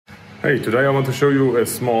Hey, today I want to show you a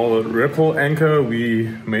small rappel anchor we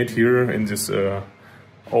made here in this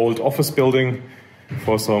old office building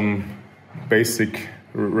for some basic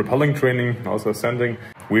rappelling training, also ascending.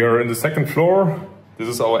 We are in the second floor. This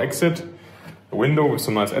is our exit, a window with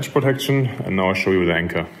some nice edge protection, and now I'll show you the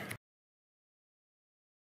anchor.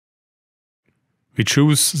 We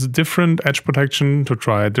choose different edge protection to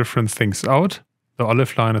try different things out. The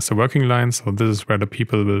olive line is the working line, so this is where the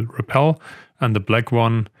people will rappel, and the black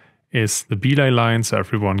one is the belay line, so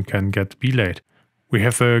everyone can get belayed. We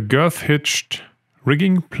have a girth hitched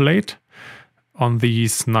rigging plate on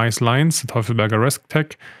these nice lines, the Teufelberger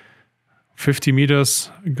Resctec. 50 meters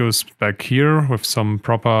goes back here with some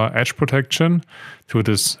proper edge protection to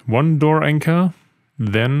this one door anchor,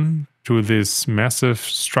 then to this massive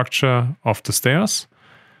structure of the stairs.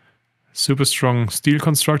 Super strong steel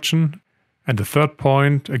construction. And the third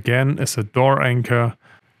point again is a door anchor,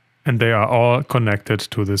 and they are all connected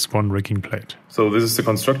to this one rigging plate. So this is the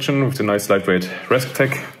construction with the nice lightweight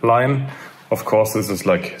Resctec line. Of course, this is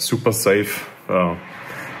like super safe. For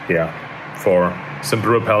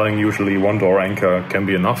simple rappelling, usually one door anchor can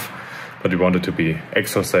be enough, but we wanted to be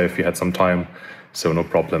extra safe. We had some time, so no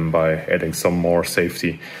problem by adding some more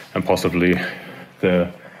safety, and possibly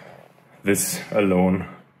this alone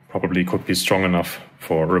probably could be strong enough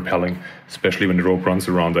for rappelling, especially when the rope runs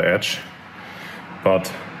around the edge.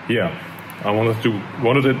 But yeah, I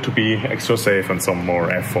wanted it to be extra safe and some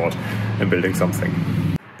more effort in building something.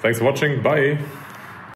 Thanks for watching, bye!